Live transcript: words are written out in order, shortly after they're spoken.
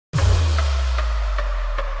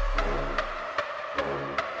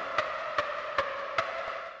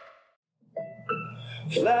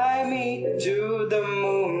Fly me to the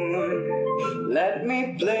moon, let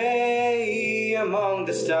me play among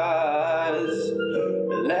the stars.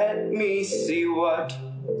 Let me see what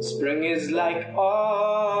spring is like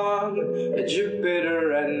on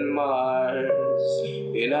Jupiter and Mars.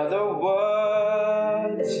 In other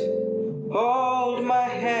words, hold my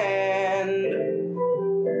hand.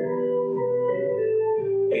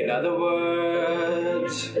 In other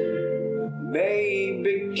words,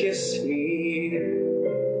 baby, kiss me.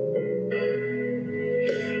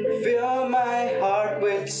 Fill my heart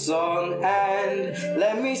with song and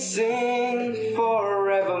let me sing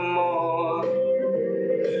forevermore.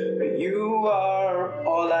 You are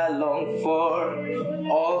all I long for,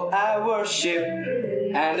 all I worship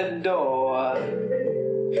and adore.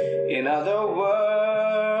 In other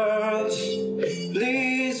words,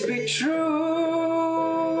 please be true.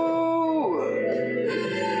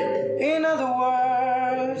 In other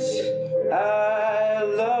words, I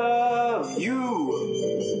love you.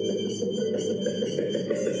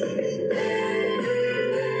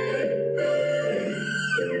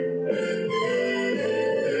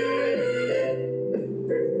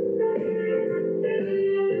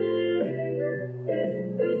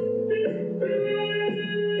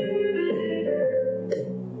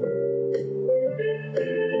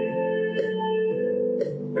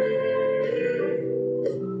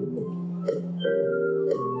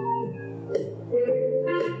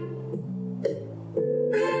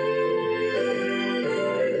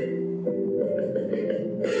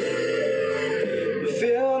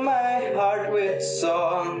 Fill my heart with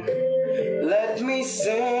song, let me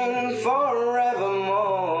sing forevermore.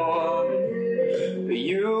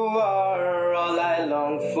 You are all I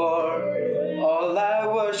long for, all I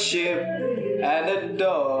worship and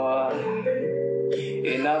adore.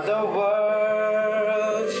 In other words,